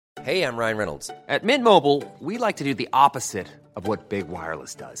Hey, I'm Ryan Reynolds. At Mint Mobile, we like to do the opposite of what Big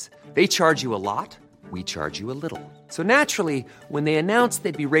Wireless does. They charge you a lot, we charge you a little. So naturally, when they announced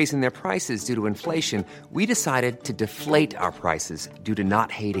they'd be raising their prices due to inflation, we decided to deflate our prices due to not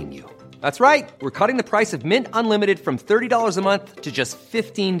hating you. That's right. We're cutting the price of Mint Unlimited from $30 a month to just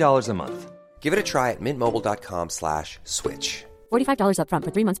 $15 a month. Give it a try at mintmobile.com/switch. $45 up front for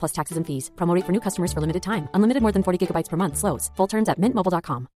 3 months plus taxes and fees. Promo rate for new customers for limited time. Unlimited more than 40 gigabytes per month. Slows full terms at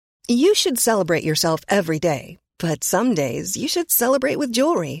mintmobile.com. You should celebrate yourself every day, but some days you should celebrate with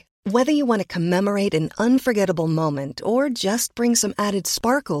jewelry. Whether you want to commemorate an unforgettable moment or just bring some added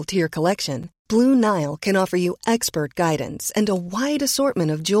sparkle to your collection, Blue Nile can offer you expert guidance and a wide assortment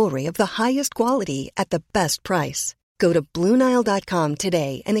of jewelry of the highest quality at the best price. Go to BlueNile.com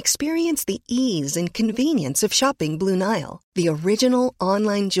today and experience the ease and convenience of shopping Blue Nile, the original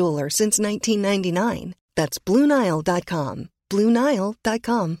online jeweler since 1999. That's BlueNile.com.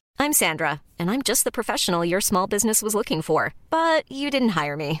 BlueNile.com. I'm Sandra, and I'm just the professional your small business was looking for. But you didn't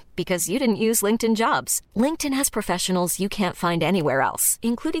hire me because you didn't use LinkedIn Jobs. LinkedIn has professionals you can't find anywhere else,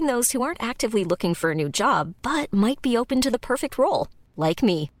 including those who aren't actively looking for a new job, but might be open to the perfect role, like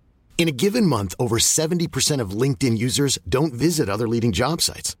me. In a given month, over 70% of LinkedIn users don't visit other leading job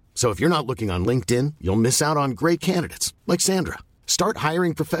sites. So if you're not looking on LinkedIn, you'll miss out on great candidates like Sandra. Start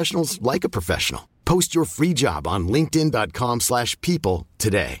hiring professionals like a professional. Post your free job on linkedin.com/people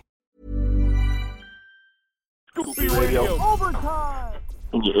today. Scoopy Radio overtime.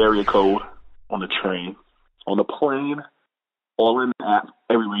 In your area code, on the train, on the plane, all in the app,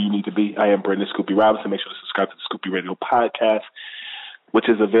 everywhere you need to be. I am Brendan Scoopy Robinson. Make sure to subscribe to the Scoopy Radio podcast, which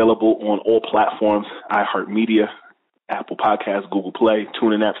is available on all platforms: iHeartMedia, Apple Podcasts, Google Play,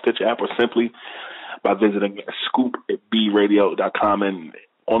 TuneIn app, Stitcher app, or simply by visiting scoopbradio.com. And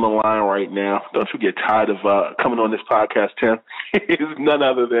on the line right now, don't you get tired of coming on this podcast, Tim? It's none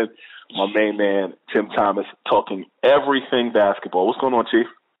other than my main man, Tim Thomas, talking everything basketball. What's going on, Chief?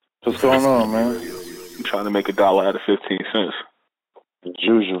 What's going on, man? I'm trying to make $1 out of 15 cents. As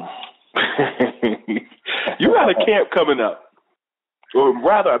usual. You got a camp coming up, or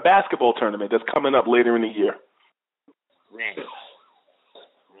rather a basketball tournament that's coming up later in the year.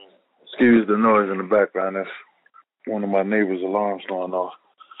 Excuse the noise in the background. That's one of my neighbor's alarms going off.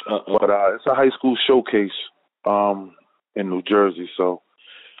 But it's a high school showcase in New Jersey, so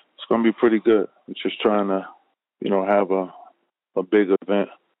it's going to be pretty good. We're just trying to, have a big event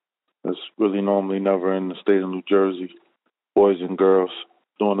that's really normally never in the state of New Jersey. Boys and girls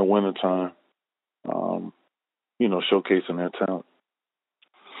during the wintertime, showcasing their talent.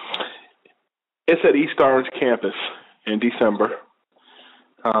 It's at East Orange campus in December.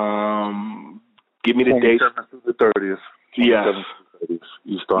 Give me the date. 27th through the 30th. Yes.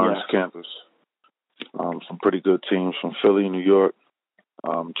 East Orange campus. Some pretty good teams from Philly, New York,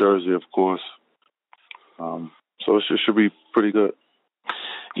 Jersey, of course. So it should be pretty good.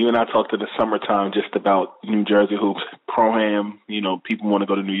 You and I talked in the summertime just about New Jersey hoops. Pro-Am, people want to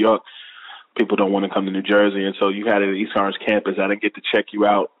go to New York. People don't want to come to New Jersey. And so you had it at East Orange campus. I didn't get to check you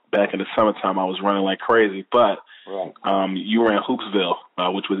out back in the summertime. I was running like crazy. But you ran Hoopsville,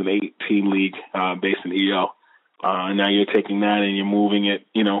 which was an 8-team league based in EO. And now you're taking that and you're moving it,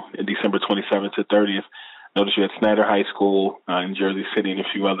 in December 27th to 30th. Notice you had Snyder High School in Jersey City and a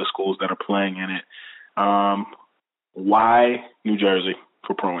few other schools that are playing in it. Why New Jersey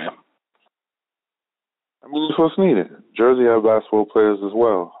for Pro-Am? I mean, it's what's needed. Jersey have basketball players as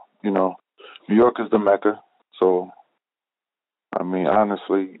well. New York is the Mecca. So, I mean,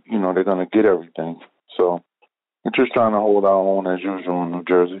 honestly, they're going to get everything. So, we're just trying to hold our own as usual in New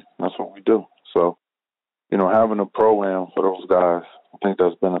Jersey. That's what we do. So, having a Pro-Am for those guys, I think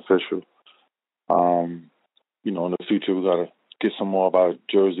that's beneficial. In the future, we got to get some more of our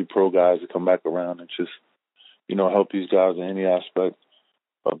Jersey pro guys to come back around and just, help these guys in any aspect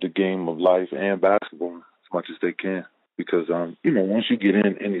of the game of life and basketball as much as they can. Because, once you get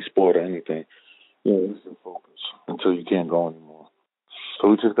in any sport or anything, you can focus until you can't go anymore. So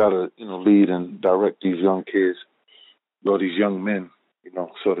we just got to, lead and direct these young kids, or these young men,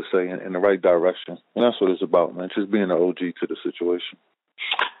 so to say, in the right direction. And that's what it's about, man, just being an OG to the situation.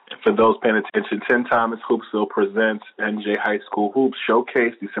 For those paying attention, Tim Thomas Hoopsville presents NJ High School Hoops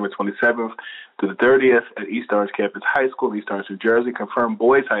Showcase, December 27th to the 30th at East Orange Campus High School, East Orange, New Jersey. Confirmed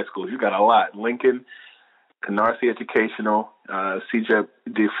boys high schools. You got a lot. Lincoln, Canarsie Educational, CJ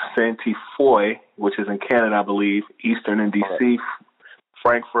de Saint-Foy, which is in Canada, I believe, Eastern in D.C.,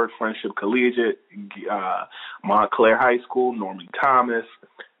 Frankfurt, Friendship Collegiate, Montclair High School, Norman Thomas,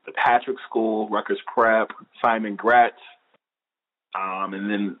 the Patrick School, Rutgers Prep, Simon Gratz. And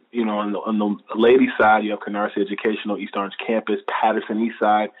then, on the ladies' side, you have Canarsie Educational, East Orange Campus, Patterson East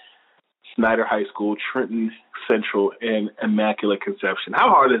Side, Snyder High School, Trenton Central, and Immaculate Conception. How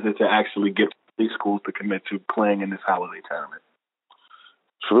hard is it to actually get these schools to commit to playing in this holiday tournament?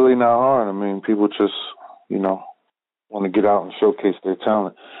 It's really not hard. I mean, people just, want to get out and showcase their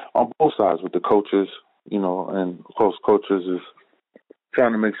talent on both sides with the coaches, and of course coaches is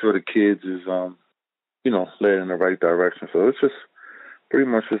trying to make sure the kids is, led in the right direction. So it's just pretty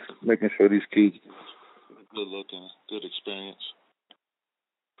much just making sure these kids get a good look and good experience.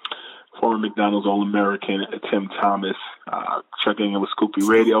 Former McDonald's All-American Tim Thomas, checking in with Scoopy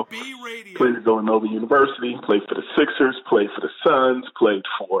Radio. Played at Villanova University, played for the Sixers, played for the Suns, played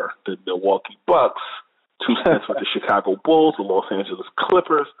for the Milwaukee Bucks, 2 stints with the Chicago Bulls, the Los Angeles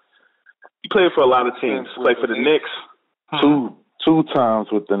Clippers. He played for a lot of teams. Played for the Knicks. Two times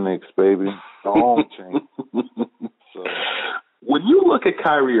with the Knicks, baby. The home team. So. When you look at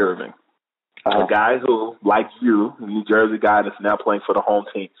Kyrie Irving, a guy who, like you, a New Jersey guy that's now playing for the home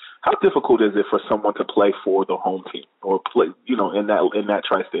team, how difficult is it for someone to play for the home team or play, in that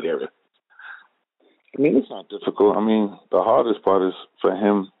tri-state area? I mean, it's not difficult. I mean, the hardest part is for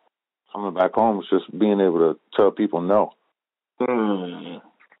him coming back home is just being able to tell people no.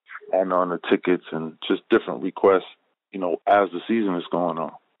 And on the tickets and just different requests, as the season is going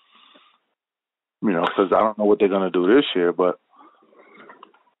on. Because I don't know what they're going to do this year, but,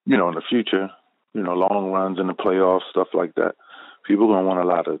 in the future, long runs in the playoffs, stuff like that, people are going to want a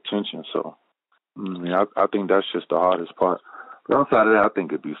lot of attention. So, I think that's just the hardest part. But outside of that, I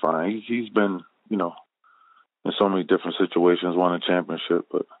think it'd be fine. He's been, in so many different situations, won a championship,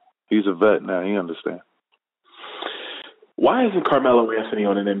 but he's a vet now. He understands. Why isn't Carmelo Anthony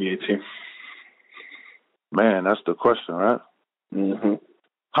on an NBA team? Man, that's the question, right? Mm-hmm.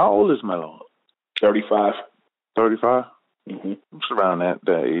 How old is Melo? 35. 35? Mm-hmm. It's around that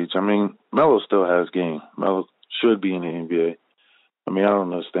age. I mean, Melo still has game. Melo should be in the NBA. I mean, I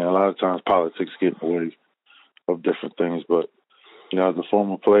don't understand. A lot of times politics get in the way of different things, but, as a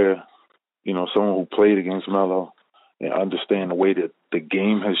former player, someone who played against Melo and understand the way that the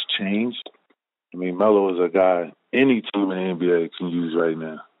game has changed. I mean, Melo is a guy any team in the NBA can use right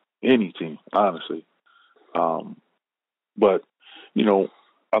now. Any team, honestly. But,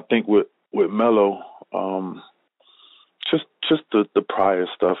 I think with Melo, just the prior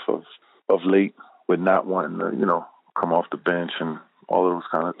stuff of late with not wanting to, come off the bench and all of those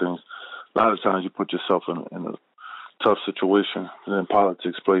kind of things. A lot of times you put yourself in a tough situation, and then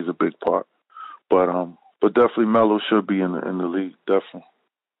politics plays a big part. But definitely Melo should be in the league, definitely.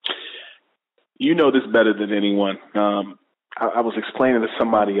 You know this better than anyone. I was explaining to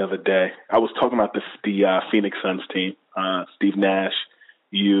somebody the other day. I was talking about the Phoenix Suns team, Steve Nash,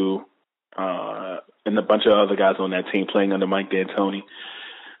 you, and a bunch of other guys on that team playing under Mike D'Antoni.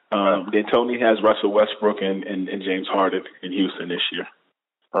 D'Antoni has Russell Westbrook and James Harden in Houston this year.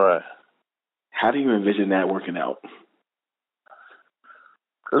 All right. How do you envision that working out?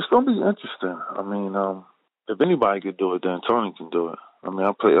 It's going to be interesting. I mean, if anybody could do it, D'Antoni can do it. I mean,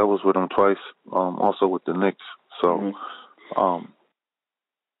 I was with him twice, also with the Knicks. So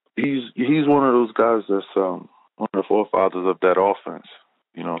he's one of those guys that's one of the forefathers of that offense.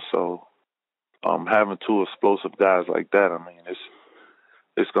 So having two explosive guys like that, I mean,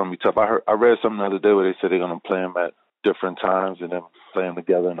 it's going to be tough. I read something the other day where they said they're going to play them at different times and then play them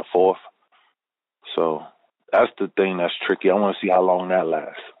together in the fourth. So that's the thing that's tricky. I want to see how long that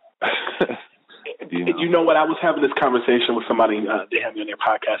lasts. You know what? I was having this conversation with somebody. They had me on their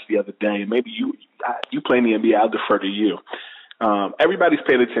podcast the other day, and maybe you play in the NBA. I'll defer to you. Everybody's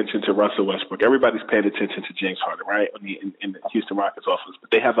paying attention to Russell Westbrook. Everybody's paying attention to James Harden, right, in the Houston Rockets offense.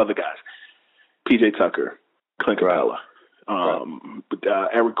 But they have other guys: PJ Tucker, Clint Capella,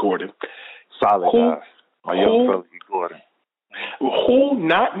 Eric Gordon. Solid guys. My young fella, Gordon. Who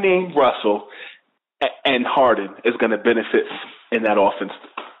not named Russell and Harden is going to benefit in that offense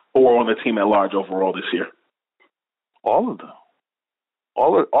or on the team at large overall this year? All of them.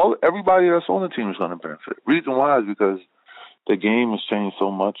 Everybody that's on the team is going to benefit. Reason why is because the game has changed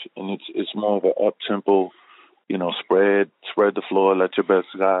so much, and it's more of an up-tempo, spread the floor, let your best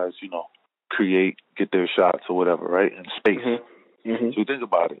guys, create, get their shots or whatever, right, in space. Mm-hmm. So you think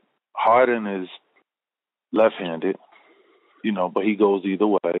about it. Harden is left-handed, but he goes either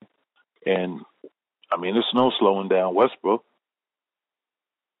way. And, I mean, there's no slowing down Westbrook.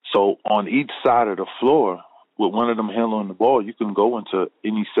 So on each side of the floor, with one of them handling the ball, you can go into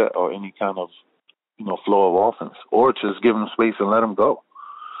any set or any kind of, flow of offense, or just give them space and let them go.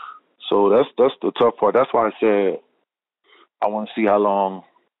 So that's the tough part. That's why I said I want to see how long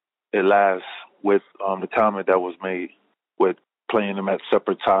it lasts with the comment that was made with playing them at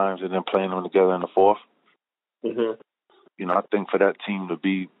separate times and then playing them together in the fourth. Mm-hmm. I think for that team to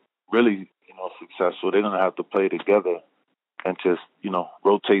be really, successful, they're going to have to play together and just,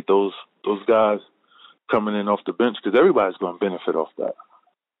 rotate those guys coming in off the bench, because everybody's going to benefit off that.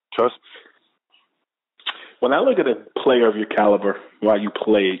 Trust me. When I look at a player of your caliber while you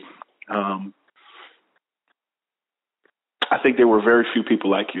played, I think there were very few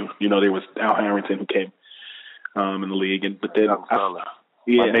people like you. There was Al Harrington who came in the league, but then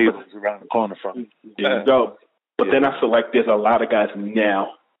my neighbors around the corner from me. There you go. But then I feel like there's a lot of guys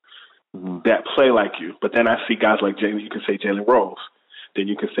now that play like you. But then I see guys like Jalen. You can say Jalen Rose. Then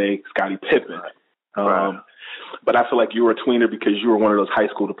you can say Scottie Pippen. Right. But I feel like you were a tweener because you were one of those high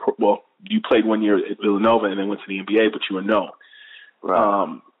school. You played 1 year at Villanova and then went to the NBA, but you were known.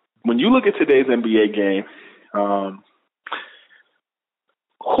 Right. When you look at today's NBA game,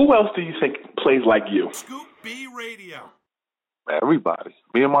 who else do you think plays like you? Scoop B Radio. Everybody.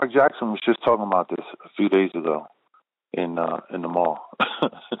 Me and Mark Jackson was just talking about this a few days ago in the mall,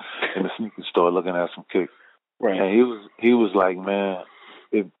 in the sneaker store, looking at some kicks. Right. And he was like, man,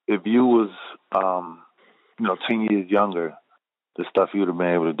 if you was 10 years younger, the stuff you would have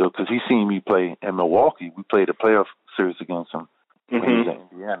been able to do. Because he seen me play in Milwaukee. We played a playoff series against him when he was in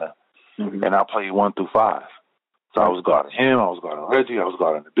Indiana, and I played 1 through 5. So I was guarding him, I was guarding Reggie, I was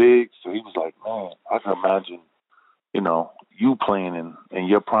guarding the bigs. So he was like, man, I can imagine, you playing in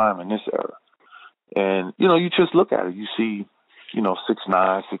your prime in this era. And, you just look at it. You see,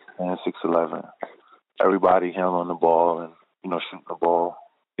 6'9", 6'10", 6'11", everybody handling the ball and, shooting the ball,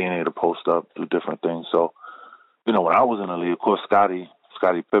 being able to post up, do different things. So, when I was in the league, of course, Scottie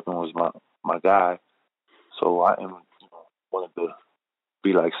Pippen was my guy. So I wanted to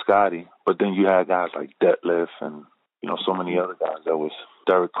be like Scottie. But then you had guys like Detlef and, so many other guys. That was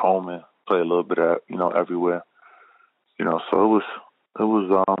Derek Coleman, play a little bit of, everywhere. So it was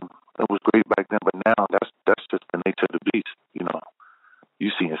great back then. But now that's just the nature of the beast.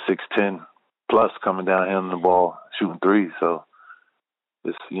 You see a 6'10" plus coming down, handling the ball, shooting threes. So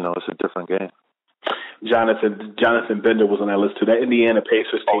it's a different game. Jonathan Bender was on that list too. That Indiana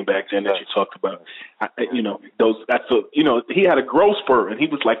Pacers team back then that you talked about. He had a growth spurt, and he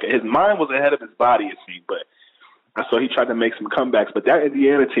was like, his mind was ahead of his body, it seemed. But I saw he tried to make some comebacks. But that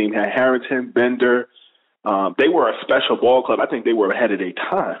Indiana team had Harrington, Bender. They were a special ball club. I think they were ahead of their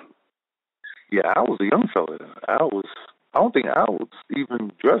time. Yeah, I was a young fella. I don't think I was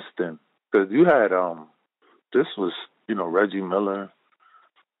even dressed then, because you had this was Reggie Miller,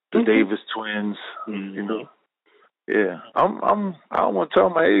 the Davis twins. Yeah, I don't want to tell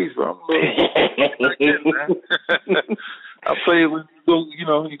my age, but I'm a little man. I played when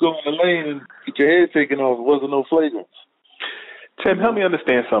you go in the lane and get your head taken off. It wasn't no flagrants. Tim, help me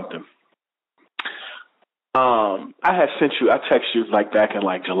understand something. I texted you like back in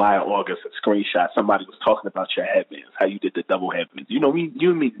like July or August, a screenshot. Somebody was talking about your headbands, how you did the double headbands. You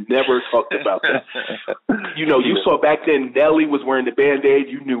and me never talked about that. You saw back then Nelly was wearing the Band-Aid.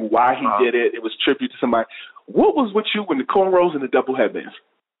 You knew why he did it. It was tribute to somebody. What was with you when the cornrows and the double headbands?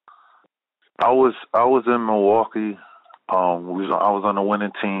 I was in Milwaukee. I was on the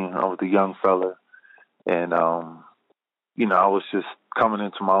winning team. I was a young fella, and I was just coming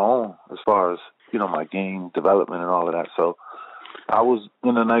into my own as far as my game development and all of that. So I was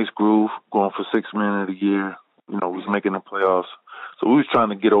in a nice groove, going for 6 Man of the Year. We was making the playoffs. So we was trying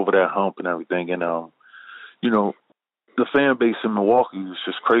to get over that hump and everything. And, the fan base in Milwaukee was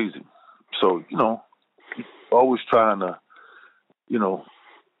just crazy. So, always trying to,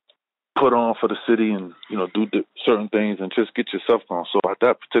 put on for the city and, do certain things and just get yourself going. So at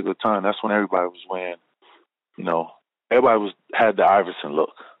that particular time, that's when everybody was wearing, everybody had the Iverson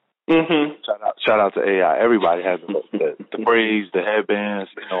look. Mm-hmm. Shout out to AI. Everybody had the braids, the headbands,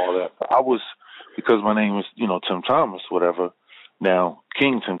 all that. I was, because my name was, Tim Thomas, whatever. Now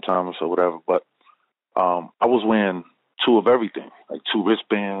King Tim Thomas or whatever. But I was wearing 2 of everything, like 2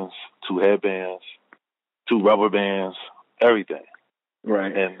 wristbands, 2 headbands, 2 rubber bands, everything.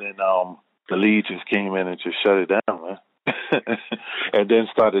 Right. And then the league just came in and just shut it down, man. And then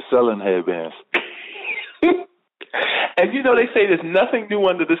started selling headbands. And they say there's nothing new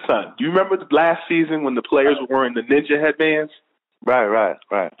under the sun. Do you remember the last season when the players were wearing the ninja headbands? Right.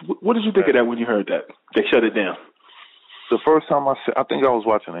 What did you think of that when you heard that? They shut it down. The first time I think I was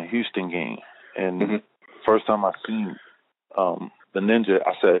watching a Houston game, and first time I seen the ninja,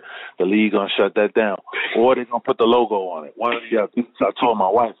 I said, the league gonna shut that down, or they gonna put the logo on it, one or the other. So I told my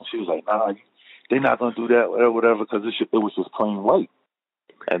wife, and she was like, nah, they're not gonna do that, whatever, because it was just plain white.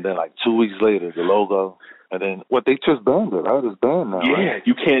 And then like 2 weeks later, the logo. And then they just banned it, right? It's banned now. Yeah, right?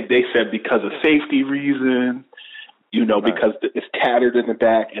 You can't. They said because of safety reasons, because it's tattered in the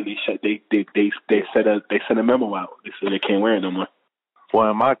back, and they sent a memo out. They said they can't wear it no more. Well,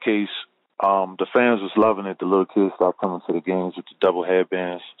 in my case, the fans was loving it. The little kids stopped coming to the games with the double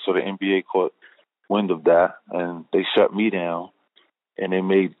headbands. So the NBA caught wind of that, and they shut me down, and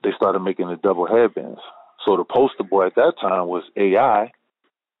they started making the double headbands. So the poster boy at that time was AI,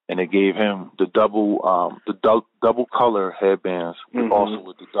 and they gave him the double color headbands, also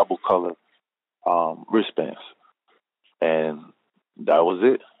with the double color wristbands, and that was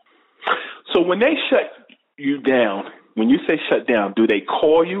it. So when they shut you down, when you say shut down, do they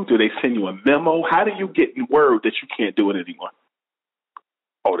call you? Do they send you a memo? How do you get word that you can't do it anymore?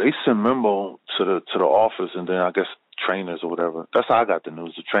 Oh, they send memo to the office, and then I guess trainers or whatever. That's how I got the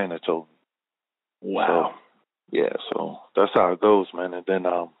news. The trainer told me. Wow. So that's how it goes, man. And then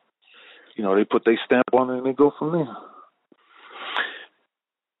they put their stamp on it and they go from there.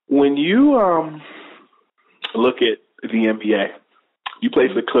 When you look at the NBA, you play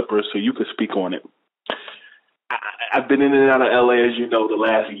for the Clippers, so you could speak on it. I've been in and out of LA, as you know, the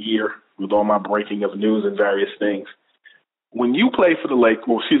last year with all my breaking of news and various things. When you play for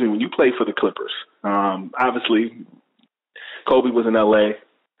when you play for the Clippers, obviously Kobe was in LA.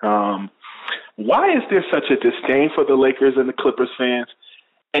 Why is there such a disdain for the Lakers and the Clippers fans?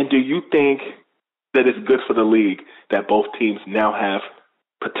 And do you think that it's good for the league that both teams now have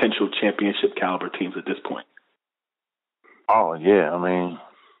potential championship caliber teams at this point? Oh, yeah. I mean,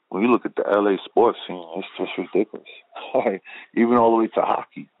 when you look at the LA sports scene, it's just ridiculous. Like, even all the way to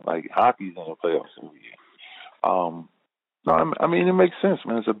hockey. Like, hockey's in the playoffs every year. No, I mean, it makes sense,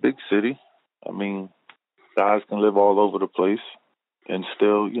 man. It's a big city. I mean, guys can live all over the place and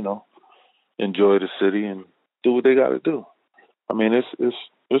still, enjoy the city and do what they got to do. I mean,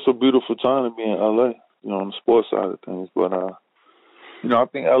 it's a beautiful time to be in LA, on the sports side of things. But, I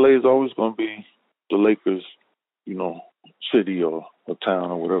think LA is always going to be the Lakers, city or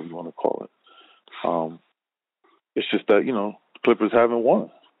town or whatever you want to call it. It's just that, the Clippers haven't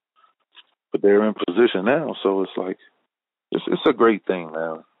won. But they're in position now, so it's like, it's a great thing,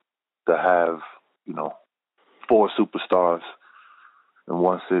 man, to have, 4 superstars in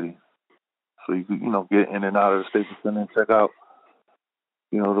one city. So you could, get in and out of the Staples Center and check out,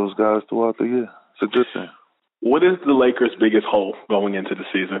 those guys throughout the year. It's a good thing. What is the Lakers' biggest hole going into the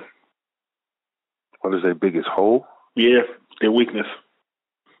season? What is their biggest hole? Yeah, their weakness.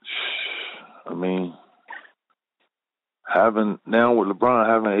 I mean, now with LeBron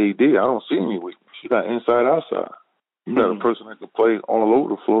having AD, I don't see any weakness. You got inside, outside. You got a person that can play all over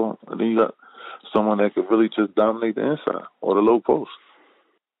the floor, and then you got someone that could really just dominate the inside or the low post.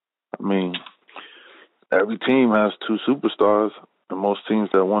 I mean, every team has 2 superstars, and most teams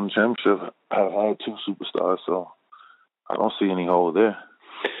that won the championship have had 2 superstars, so I don't see any hole there.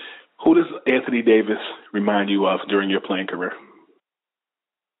 Who does Anthony Davis remind you of during your playing career?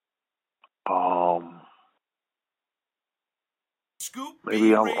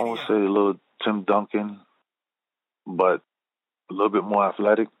 Maybe I would say a little Tim Duncan, but a little bit more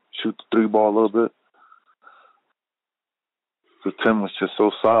athletic, shoot the 3-ball a little bit. Because Tim was just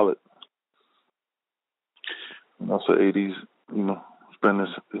so solid. And also AD's, spent his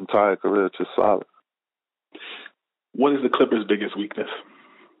entire career just solid. What is the Clippers' biggest weakness?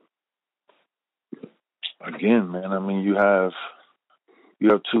 Again, man, I mean, you have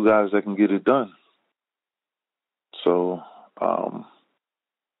 2 guys that can get it done. So,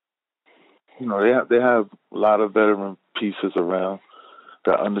 they have a lot of veteran pieces around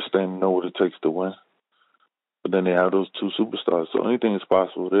that understand and know what it takes to win. But then they have those 2 superstars, so anything is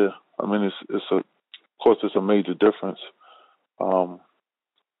possible there. I mean, of course, it's a major difference.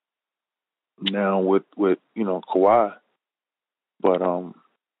 Now with Kawhi, but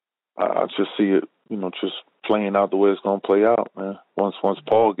I just see it, just playing out the way it's going to play out, man. Once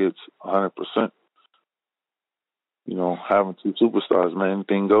Paul gets 100%, having 2 superstars, man,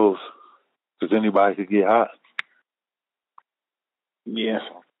 anything goes. Because anybody could get hot. Yeah.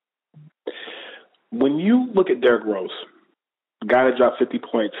 When you look at Derrick Rose, the guy that dropped 50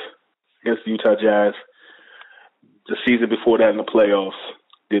 points against the Utah Jazz, the season before that in the playoffs,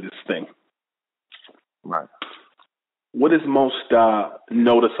 did his thing. Right. What is most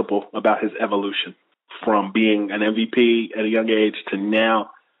noticeable about his evolution from being an MVP at a young age to now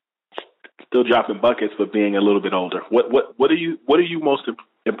still dropping buckets but being a little bit older? What are you most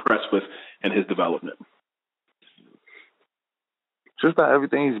impressed with in his development? Just about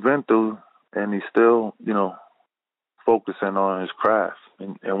everything he's been through, and he's still, focusing on his craft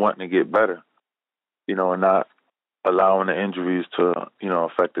and wanting to get better, and not allowing the injuries to,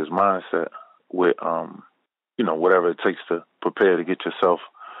 affect his mindset with, whatever it takes to prepare to get yourself,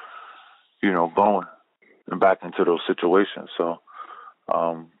 going and back into those situations. So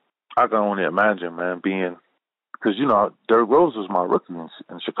I can only imagine, man, being because Derrick Rose was my rookie in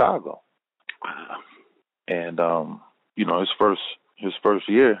Chicago, and his first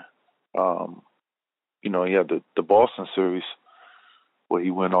year, he had the Boston series where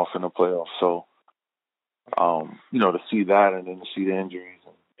he went off in the playoffs. So, to see that and then to see the injuries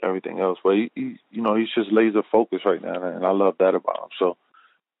and everything else, but he's just laser focused right now, and I love that about him. So,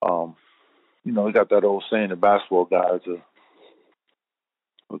 he got that old saying, the basketball guys are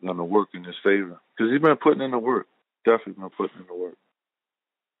going to work in his favor because he's been putting in the work. Definitely been putting in the work.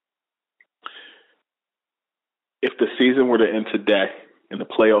 If the season were to end today and the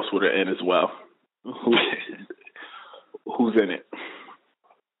playoffs were to end as well, who's in it?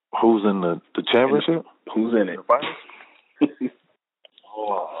 Who's in the championship? Who's in it? The finals?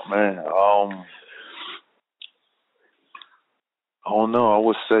 Oh man, I don't know. I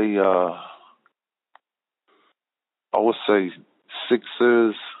would say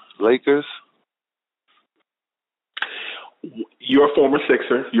Sixers, Lakers. You're a former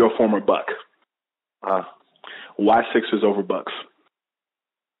Sixer. You're a former Buck. Why Sixers over Bucks?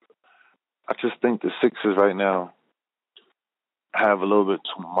 I just think the Sixers right now have a little bit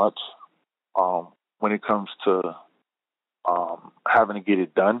too much when it comes to having to get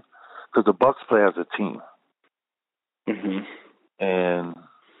it done, because the Bucks play as a team. Mm-hmm. And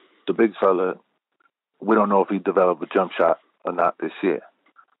the big fella, we don't know if he developed a jump shot or not this year.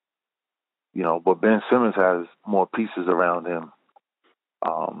 But Ben Simmons has more pieces around him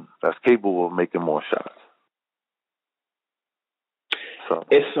that's capable of making more shots. So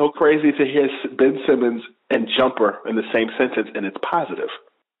it's so crazy to hear Ben Simmons and jumper in the same sentence, and it's positive.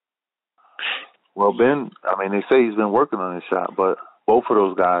 Well, Ben, they say he's been working on his shot, but both of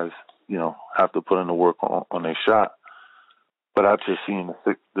those guys, have to put in the work on their shot. But I've just seen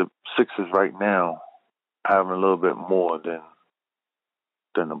the Sixers right now having a little bit more than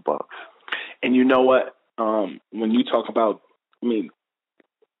the Bucks. And you know what? When you talk about,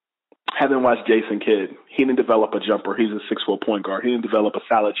 having watched Jason Kidd, he didn't develop a jumper. He's a 6'4" point guard. He didn't develop a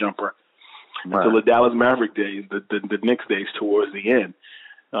solid jumper until the Dallas Maverick days, the Knicks days towards the end.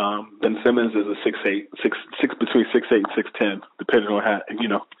 Ben Simmons is a 6'8", between 6'8" and 6'10", depending on how,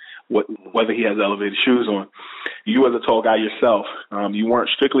 whether he has elevated shoes on. You as a tall guy yourself, you weren't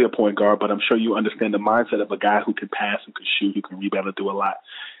strictly a point guard, but I'm sure you understand the mindset of a guy who can pass, who can shoot, who can rebound and do a lot.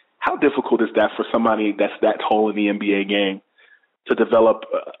 How difficult is that for somebody that's that tall in the NBA game to develop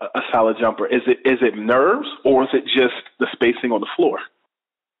a solid jumper? Is it nerves, or is it just the spacing on the floor?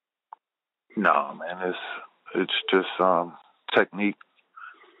 No, man, it's just technique,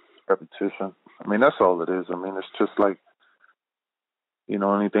 repetition. That's all it is. It's just like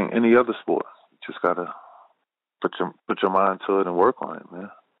any other sport. You just gotta put your mind to it and work on it,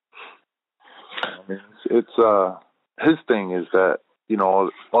 man. It's his thing is that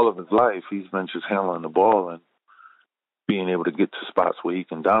all of his life he's been just handling the ball and being able to get to spots where he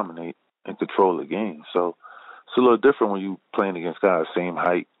can dominate and control the game. So it's a little different when you playing against guys same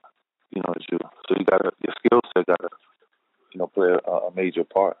height, as you. So your skill set gotta, play a major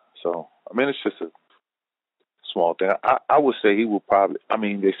part. So it's just a small thing. I would say he will probably.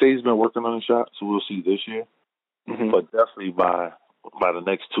 They say he's been working on the shot, so we'll see this year. Mm-hmm. But definitely by the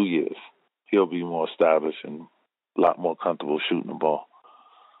next 2 years, he'll be more established and a lot more comfortable shooting the ball.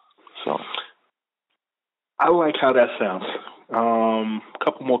 So I like how that sounds. A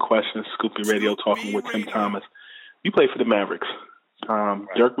couple more questions. Scoopy Radio talking with Tim Thomas. You play for the Mavericks.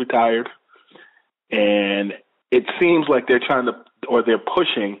 Dirk retired, and it seems like they're they're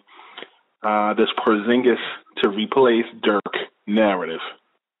pushing this Porzingis to replace Dirk narrative.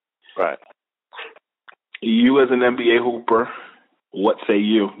 Right. You as an NBA hooper, what say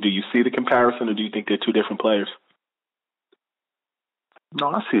you? Do you see the comparison, or do you think they're two different players? No,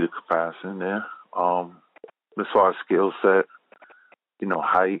 I see the comparison there. As far as skill set,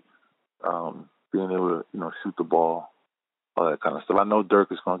 height, being able to, shoot the ball, all that kind of stuff. I know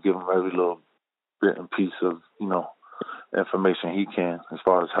Dirk is going to give him every little bit and piece of, information he can as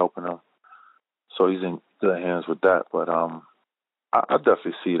far as helping him. So he's in good hands with that. But I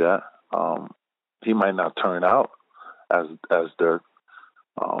definitely see that. He might not turn out as Dirk,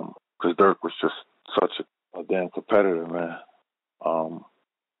 because Dirk was just such a damn competitor, man.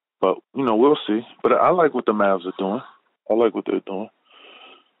 But, we'll see. But I like what the Mavs are doing. I like what they're doing.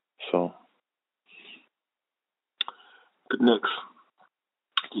 So. The Knicks.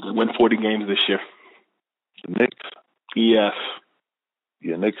 Did they win 40 games this year? The Knicks? Yes.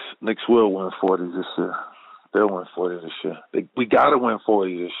 Yeah, Knicks will win 40 this year. They'll win 40 this year. We got to win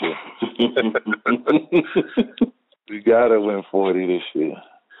 40 this year. We got to win 40 this year.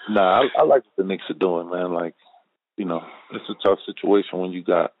 Nah, I like what the Knicks are doing, man. Like, it's a tough situation when you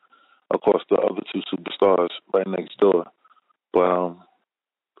got of course, the other two superstars right next door. But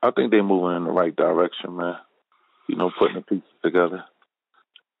I think they're moving in the right direction, man. Putting the pieces together.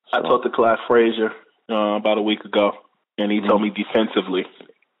 So. I talked to Clyde Frazier about a week ago, and he told me defensively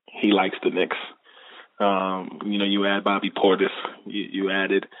he likes the Knicks. You add Bobby Portis, you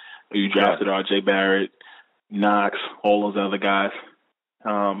drafted R.J. Barrett, Knox, all those other guys.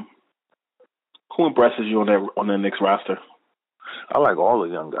 Who impresses you on the Knicks roster? I like all the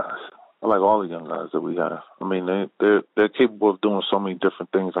young guys. I like all the young guys that we have. I mean, they're capable of doing so many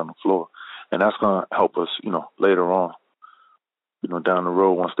different things on the floor, and that's going to help us, later on, down the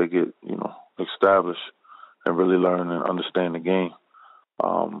road once they get, established and really learn and understand the game.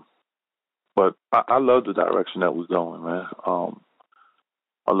 But I love the direction that we're going, man.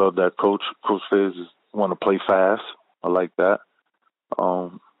 I love that Coach Fizz want to play fast. I like that.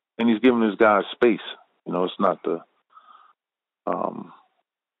 And he's giving his guys space. It's not the,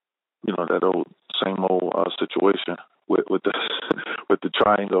 that same old situation with the with the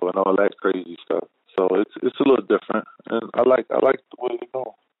triangle and all that crazy stuff. So it's a little different, and I like the way they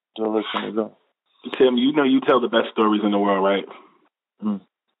go, the direction they go. Tim, you tell the best stories in the world, right? Mm.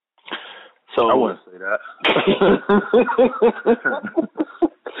 So I wouldn't say that.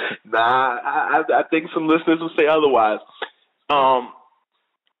 Nah, I think some listeners will say otherwise.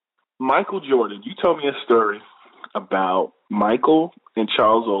 Michael Jordan, you told me a story about Michael and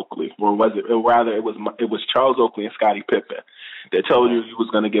Charles Oakley, or was it? Or rather, it was Charles Oakley and Scottie Pippen that told you was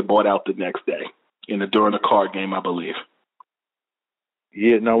going to get bought out the next day during a card game, I believe.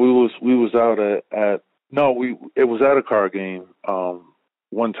 Yeah, no, we was out it was at a card game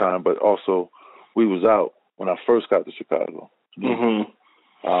one time, but also we was out when I first got to Chicago. Mm-hmm.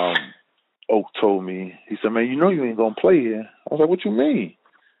 Oak told me, he said, "Man, you ain't gonna play here." I was like, "What you mean?"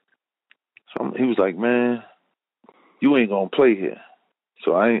 So he was like, "Man, you ain't gonna play here."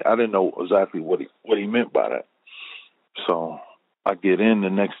 So I didn't know exactly what he meant by that. So I get in the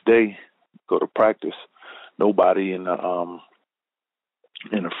next day, go to practice. Nobody in the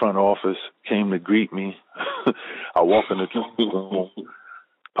front office came to greet me. I walk in the room.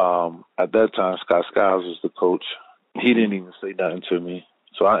 At that time, Scott Skiles was the coach. He didn't even say nothing to me.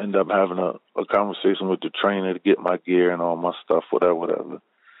 So I ended up having a conversation with the trainer to get my gear and all my stuff, whatever.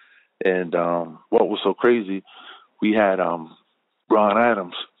 And what was so crazy, we had Ron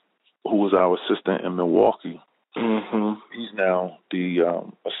Adams, who was our assistant in Milwaukee. Mm-hmm. He's now the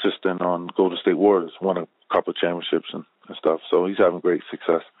assistant on Golden State Warriors, won a couple of championships and stuff. So he's having great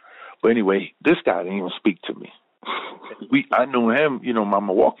success. But anyway, this guy didn't even speak to me. I knew him, my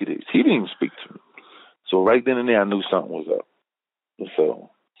Milwaukee days. He didn't even speak to me. So right then and there, I knew something was up. So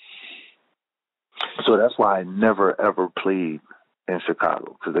that's why I never, ever played in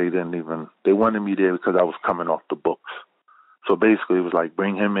Chicago, because they wanted me there because I was coming off the books. So basically it was like,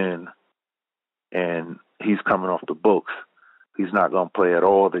 bring him in, and he's coming off the books. He's not going to play at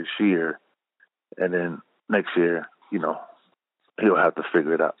all this year. And then next year, he'll have to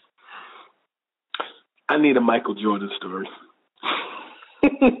figure it out. I need a Michael Jordan story.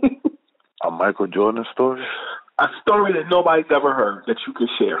 A Michael Jordan story? A story that nobody's ever heard that you can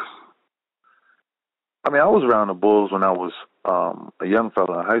share. I mean, I was around the Bulls when I was a young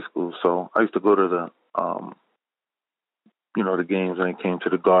fella in high school, so I used to go to the games when it came to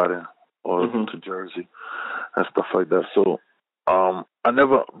the Garden or to Jersey and stuff like that. So I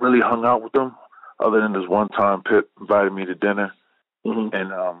never really hung out with them, other than this one time Pip invited me to dinner,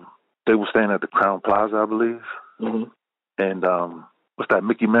 and they were staying at the Crown Plaza, I believe. Mm-hmm. And what's that?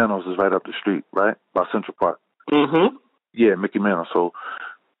 Mickey Mantle's is right up the street, right? By Central Park. Mm-hmm. Yeah, Mickey Mantle. So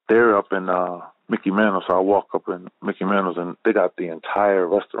they're up in Mickey Mantle. So I walk up in Mickey Mantle's, and they got the entire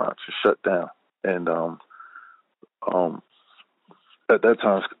restaurant just shut down. And at that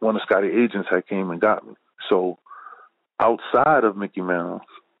time, one of Scotty agents had came and got me. So outside of Mickey Mantle's,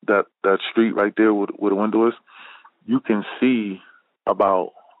 that street right there where the window is, you can see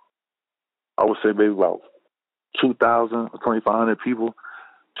about, I would say maybe about 2,000 or 2,500 people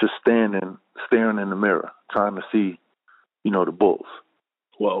just staring in the mirror, trying to see, the Bulls.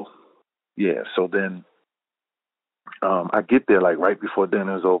 Whoa. Yeah, so then I get there like right before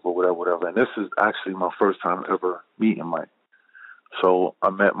dinner's over, whatever. And this is actually my first time ever meeting Mike. So I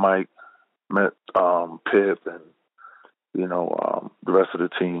met Mike, Pip, and, the rest of the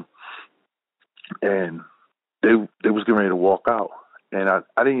team. And they was getting ready to walk out. And I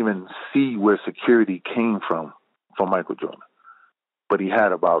didn't even see where security came from for Michael Jordan. But he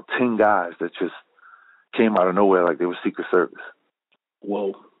had about 10 guys that just came out of nowhere like they were Secret Service.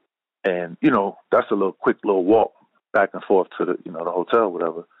 Whoa. And, that's a quick little walk back and forth to the, the hotel,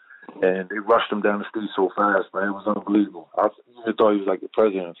 whatever. And they rushed him down the street so fast, man. It was unbelievable. I even thought he was like the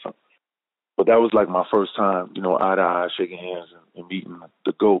president or something. But that was like my first time, eye to eye, shaking hands and meeting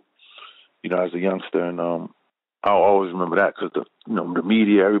the GOAT, as a youngster. And I'll always remember that because the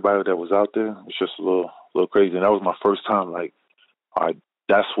media, everybody that was out there, was just a little crazy. And that was my first time, like, all right,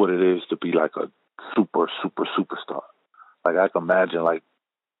 that's what it is to be like a super, super, superstar. Like, I can imagine, like,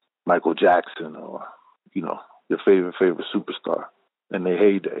 Michael Jackson or, your favorite superstar in their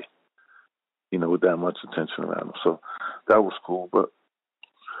heyday, with that much attention around them. So that was cool. But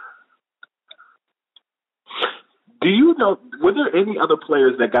do you know, were there any other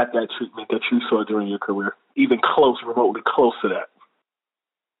players that got that treatment that you saw during your career, even remotely close to that?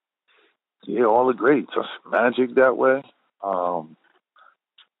 Yeah, all the greats. Magic that way.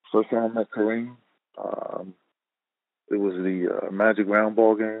 First time I met Kareem, it was the Magic round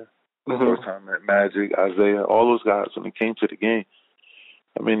ball game. Mm-hmm. First time I met Magic, Isaiah, all those guys, when they came to the game,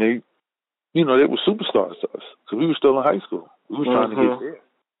 I mean, they were superstars to us because we were still in high school. We were trying to get there.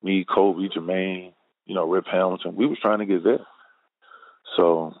 Me, Kobe, Jermaine, Rip Hamilton, we was trying to get there.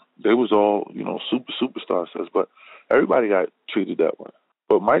 So they was all, superstars to us, but everybody got treated that way.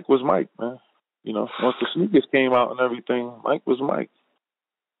 But Mike was Mike, man. Once the sneakers came out and everything, Mike was Mike.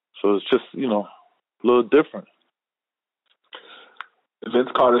 So it's just, a little different. Vince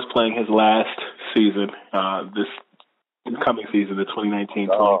Carter's playing his last season, this coming season, the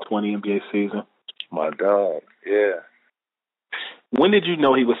 2019-2020 NBA season. My dog, yeah. When did you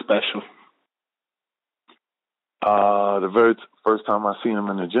know he was special? The very first time I seen him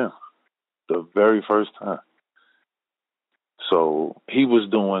in the gym. The very first time. So he was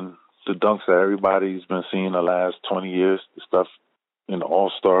doing the dunks that everybody's been seeing the last 20 years, the stuff in the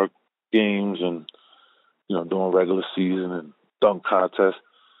All-Star games and, doing regular season and dunk contests.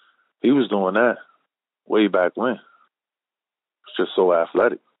 He was doing that way back when. It's just so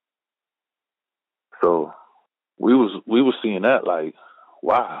athletic. So we was seeing that like,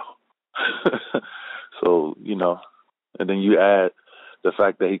 wow. So, and then you add the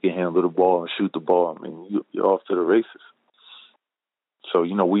fact that he can handle the ball and shoot the ball. I mean, you're off to the races. So,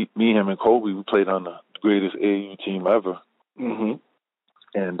 me, him, and Kobe, we played on the greatest AAU team ever. Mm-hmm.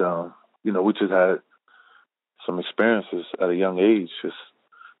 And, we just had some experiences at a young age, just,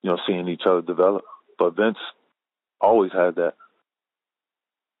 seeing each other develop. But Vince always had that.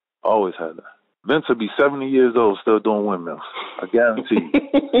 Always had that. Vince would be 70 years old still doing windmills. I guarantee you.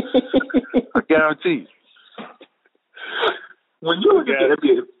 I guarantee you. When you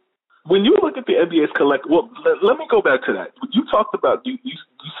look at the NBA's let me go back to that. You talked about, you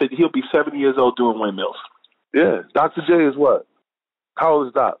said he'll be 70 years old doing windmills. Yeah. Dr. J is what? How old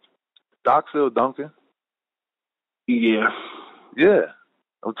is Doc? Doc still dunking? Yeah. Yeah.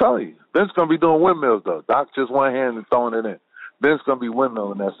 I'm telling you. Vince going to be doing windmills, though. Doc just one hand and throwing it in. Vince going to be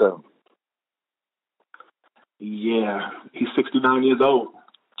windmilling that 70. Yeah. He's 69 years old,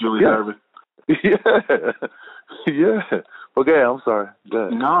 Julius Erving. Yeah. Yeah. Okay, I'm sorry. Go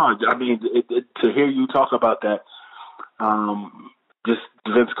ahead. No, I mean, to hear you talk about that, just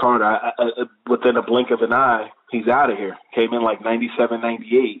Vince Carter, within a blink of an eye, he's out of here. Came in like 97,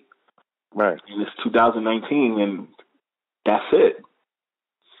 98. Right. And it's 2019, and that's it.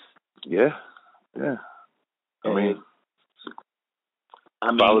 Yeah. Yeah. I mean,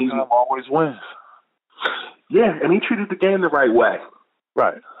 he's time always wins. Yeah, and he treated the game the right way.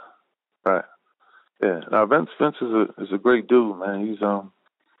 Right. Right. Yeah. Now Vince is a great dude, man. He's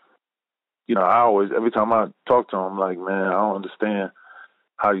I always, every time I talk to him, I'm like, man, I don't understand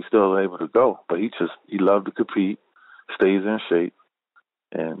how he's still able to go. But he loved to compete, stays in shape,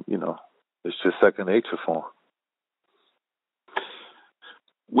 and it's just second nature for him.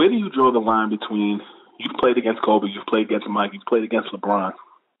 Where do you draw the line between, you've played against Kobe, you've played against Mike, you've played against LeBron.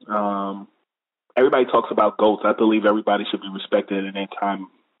 Everybody talks about GOATs. I believe everybody should be respected in their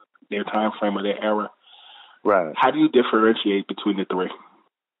time frame or their era. Right. How do you differentiate between the three?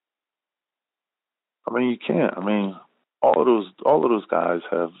 I mean, you can't. I mean, all of those guys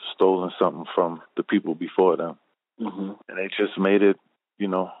have stolen something from the people before them, mm-hmm. and they just made it,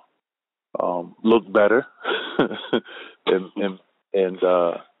 look better, and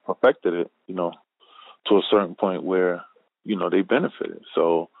perfected it, to a certain point where they benefited.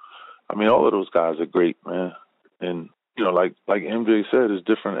 So, I mean, all of those guys are great, man. And like MJ said, there's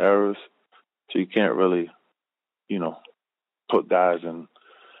different eras, so you can't really, put guys in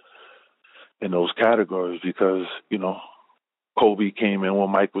those categories because, Kobe came in when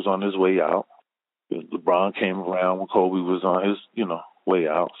Mike was on his way out. LeBron came around when Kobe was on his, way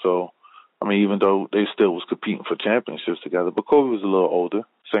out. So, I mean, even though they still was competing for championships together, but Kobe was a little older.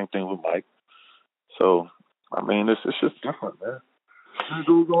 Same thing with Mike. So, I mean, it's just different, man. It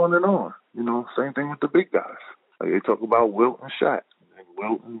goes on and on. Same thing with the big guys. Like they talk about Wilt and Shaq. And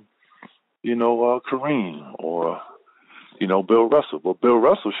Wilt and Kareem or, Bill Russell. But Bill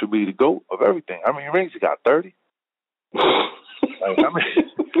Russell should be the GOAT of everything. How many rings he got? 30? Like, how many?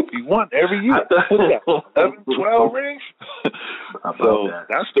 He won every year. 11, 12 rings? So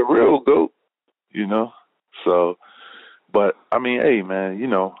that's the real GOAT, So, but, hey, man,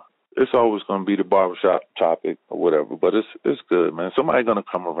 it's always going to be the barbershop topic or whatever, but it's good, man. Somebody's going to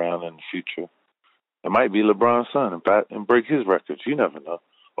come around in the future. It might be LeBron's son and break his records. You never know.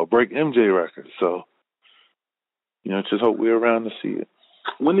 Or break MJ records. So, just hope we're around to see it.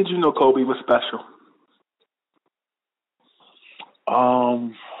 When did you know Kobe was special?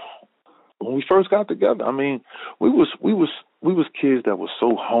 When we first got together, we was kids that was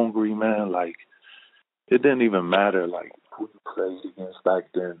so hungry, man. Like, it didn't even matter, like, who you played against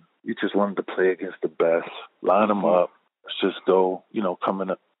back then. You just wanted to play against the best, line them up, let's just go, coming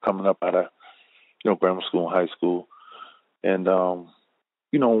up out of, grammar school and high school. And,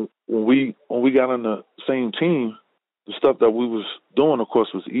 when we got on the same team, the stuff that we was doing, of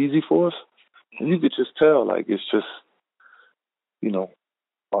course, was easy for us. And you could just tell, like, it's just,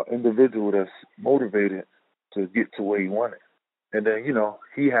 an individual that's motivated to get to where he wanted. And then,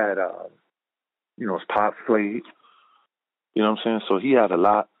 he had, his pops played, you know what I'm saying? So he had a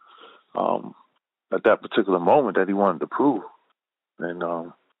lot at that particular moment that he wanted to prove.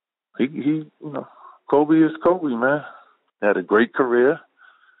 And he Kobe is Kobe, man. He had a great career.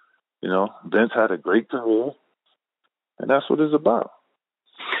 Vince had a great career. And that's what it's about.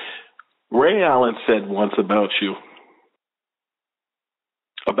 Ray Allen said once about you,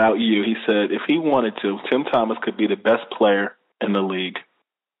 he said if he wanted to, Tim Thomas could be the best player in the league.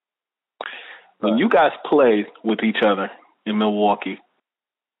 When you guys played with each other in Milwaukee,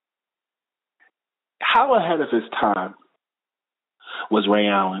 how ahead of his time was Ray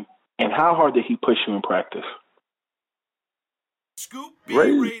Allen, and how hard did he push you in practice?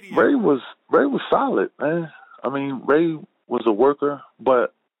 Ray was solid, man. Ray was a worker,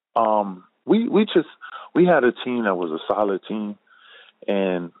 but we had a team that was a solid team.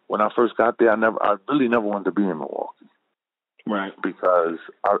 And when I first got there, I really never wanted to be in Milwaukee. Right. Because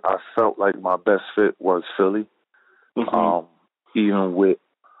I felt like my best fit was Philly. Mm-hmm. Even with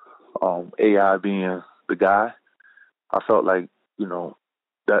AI being the guy, I felt like,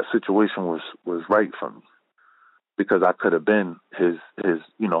 that situation was right for me. Because I could have been his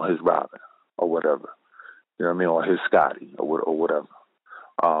Robin or whatever. You know what I mean? Or his Scotty or whatever.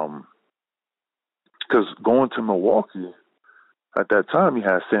 Because going to Milwaukee, at that time, you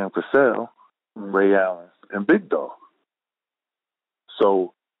had Sam Cassell, Ray Allen, and Big Dog.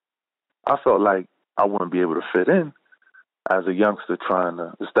 So I felt like I wouldn't be able to fit in as a youngster trying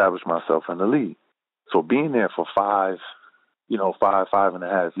to establish myself in the league. So being there for 5.5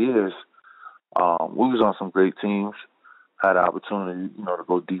 years, we was on some great teams, had an opportunity, to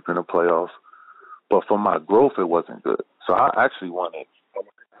go deep in the playoffs. But for my growth, it wasn't good. So I actually wanted out.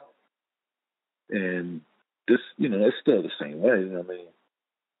 And this, it's still the same way.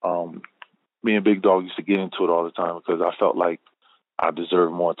 Me and Big Dog used to get into it all the time because I felt like I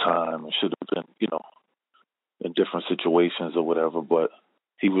deserved more time and should have been, in different situations or whatever. But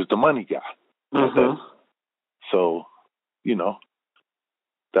he was the money guy. Mm-hmm. So,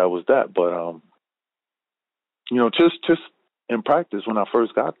 that was that. But, just in practice when I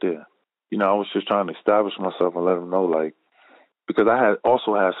first got there, I was just trying to establish myself and let them know, like, because I had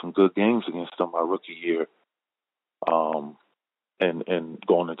also had some good games against them my rookie year, and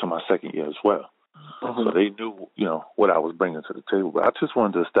going into my second year as well. Mm-hmm. So they knew, what I was bringing to the table. But I just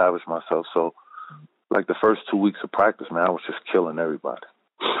wanted to establish myself. So, like, the first 2 weeks of practice, man, I was just killing everybody.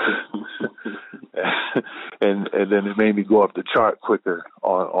 and then it made me go up the chart quicker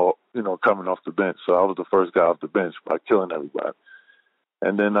on coming off the bench. So I was the first guy off the bench by killing everybody.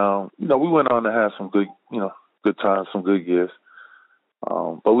 And then, we went on to have some good, good times, some good years.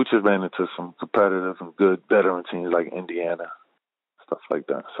 But we just ran into some competitive and good veteran teams like Indiana, stuff like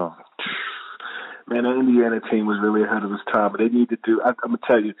that. So, man, the Indiana team was really ahead of its time. But they need to do, I'm going to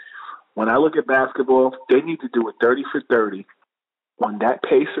tell you, when I look at basketball, they need to do a 30 for 30 on that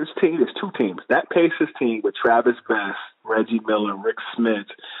Pacers team. There's two teams. That Pacers team with Travis Best, Reggie Miller, Rick Smith,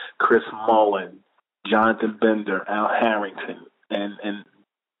 Chris Mullin, Jonathan Bender, Al Harrington, and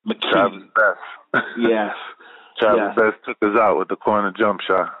McKee. Travis Best. Yes. Travis Best took us out with the corner jump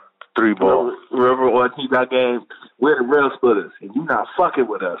shot. 3 ball. Remember on that game? We're the real splitters, and you not fucking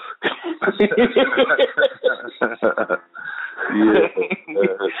with us.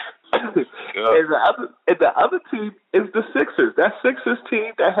 And the other team is the Sixers. That Sixers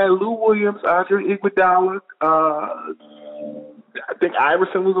team that had Lou Williams, Andre Iguodala, I think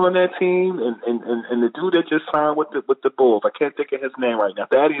Iverson was on that team, and the dude that just signed with the Bulls. I can't think of his name right now.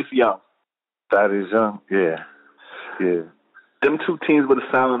 Thaddeus Young. Thaddeus Young, yeah. Them two teams were the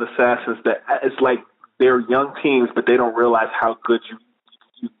silent assassins. That it's like they're young teams, but they don't realize how good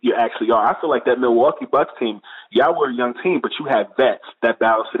you actually are. I feel like that Milwaukee Bucks team, y'all were a young team, but you had vets that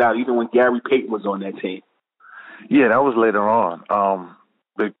balanced it out, even when Gary Payton was on that team. Yeah, that was later on.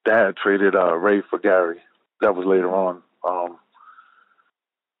 Big Dad traded Ray for Gary. That was later on.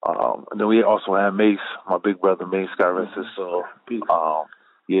 And then we also had Mace, my big brother Mace, got rest his soul.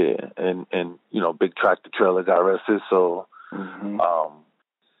 Yeah, and Big Tractor Trailer got rest his soul. Mm-hmm.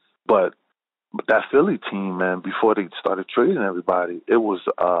 But that Philly team, man, before they started trading everybody, it was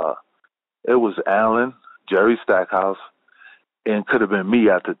Allen, Jerry Stackhouse, and could have been me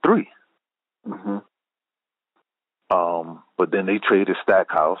after 3. Mm-hmm. But then they traded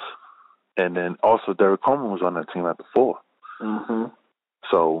Stackhouse, and then also Derek Coleman was on that team after 4. Mm-hmm.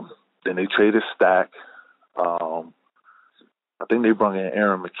 So then they traded Stack. I think they brought in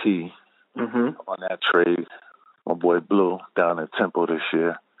Aaron McKee on that trade. My boy Blue down at Temple this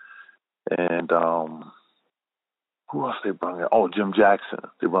year. And who else they brought in? Oh, Jim Jackson.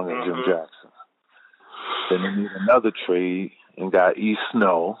 They brought in Jim Jackson. Then they made another trade and got E.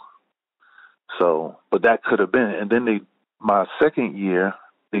 Snow. So, but that could have been. And then my second year,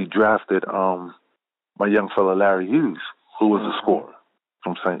 they drafted my young fella Larry Hughes, who was a scorer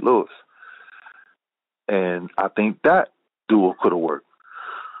from St. Louis. And I think that duo could have worked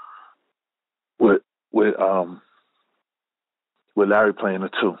with Larry playing the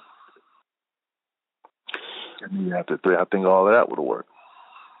 2. And me after 3, I think all of that would have worked.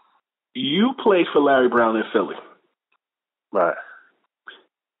 You played for Larry Brown in Philly, right?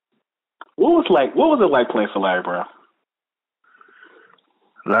 What was it like playing for Larry Brown?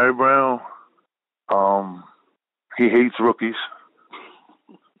 Larry Brown, he hates rookies.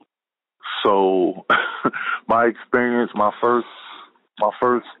 So my experience, my first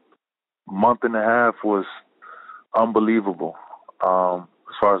month and a half was unbelievable.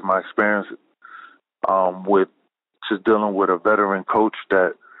 As far as my experience with just dealing with a veteran coach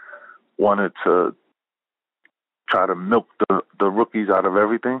that wanted to try to milk the rookies out of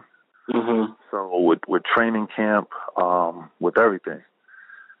everything. Mm-hmm. So with training camp, with everything,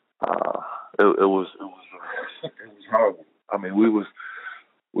 it was horrible. I mean, we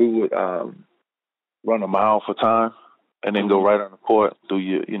would run a mile for time and then go right on the court, do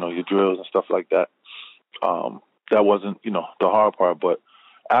your drills and stuff like that. That wasn't the hard part, but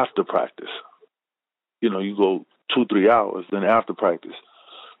after practice, you go 2-3 hours. Then after practice,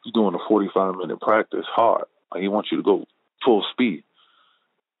 you're doing a 45-minute practice hard. Like, he wants you to go full speed.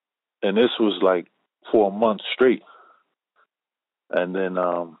 And this was like 4 months straight. And then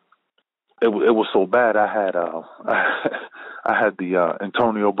it was so bad. I had the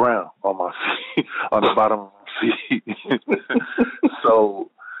Antonio Brown on my feet, on the bottom of my feet. so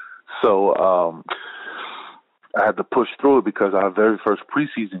I had to push through it because our very first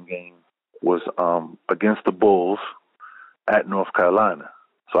preseason game was against the Bulls at North Carolina.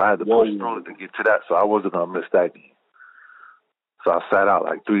 So I had to push through it to get to that. So I wasn't gonna miss that game. So I sat out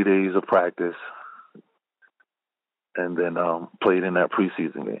like 3 days of practice, and then played in that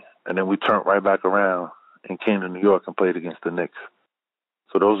preseason game. And then we turned right back around and came to New York and played against the Knicks.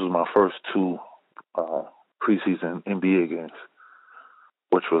 So those were my first 2 preseason NBA games,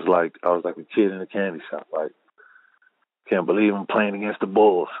 which was like, I was like a kid in a candy shop. Like, can't believe I'm playing against the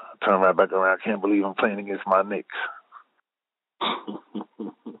Bulls. Turn right back around. Can't believe I'm playing against my Knicks.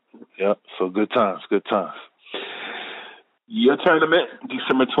 Yep. So good times. Your tournament,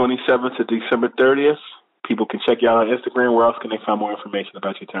 December 27th to December 30th. People can check you out on Instagram. Where else can they find more information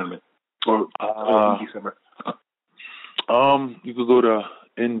about your tournament? Or December? You could go to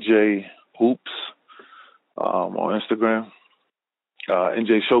NJ Hoops on Instagram,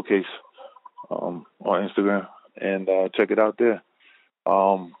 NJ Showcase on Instagram, and check it out there.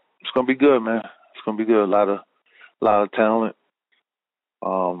 It's gonna be good, man. It's gonna be good. A lot of talent.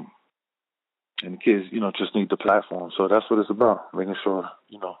 And the kids, just need the platform. So that's what it's about, making sure,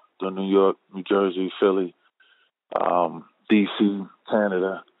 the New York, New Jersey, Philly, D.C.,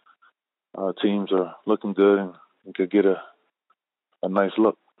 Canada teams are looking good and could get a nice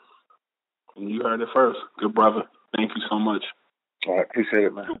look. You heard it first. Good brother. Thank you so much. All right. Appreciate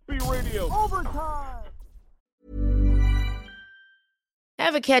it, man. Radio. Overtime.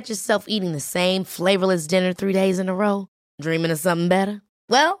 Ever catch yourself eating the same flavorless dinner 3 days in a row? Dreaming of something better?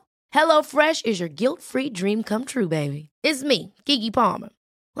 Well, HelloFresh is your guilt-free dream come true, baby. It's me, Keke Palmer.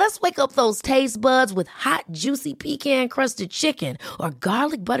 Let's wake up those taste buds with hot, juicy pecan-crusted chicken or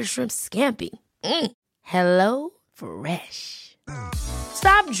garlic butter shrimp scampi. Hello Fresh.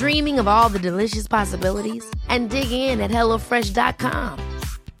 Stop dreaming of all the delicious possibilities and dig in at HelloFresh.com.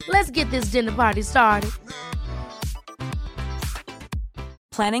 Let's get this dinner party started.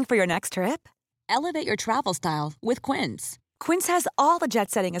 Planning for your next trip? Elevate your travel style with Quince. Quince has all the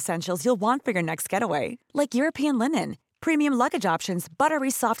jet-setting essentials you'll want for your next getaway, like European linen, premium luggage options,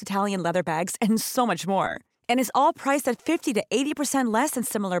 buttery soft Italian leather bags, and so much more. And is all priced at 50 to 80% less than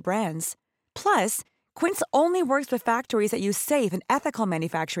similar brands. Plus, Quince only works with factories that use safe and ethical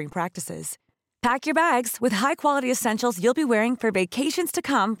manufacturing practices. Pack your bags with high-quality essentials you'll be wearing for vacations to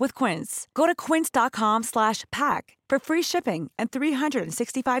come with Quince. Go to quince.com/pack for free shipping and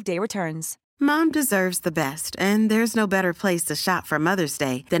 365-day returns. Mom deserves the best, and there's no better place to shop for Mother's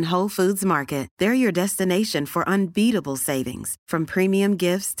Day than Whole Foods Market. They're your destination for unbeatable savings, from premium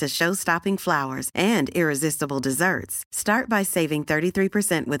gifts to show-stopping flowers and irresistible desserts. Start by saving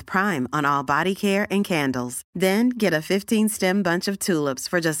 33% with Prime on all body care and candles. Then get a 15-stem bunch of tulips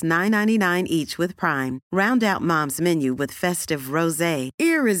for just $9.99 each with Prime. Round out Mom's menu with festive rosé,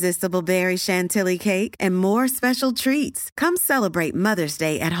 irresistible berry chantilly cake, and more special treats. Come celebrate Mother's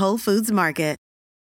Day at Whole Foods Market.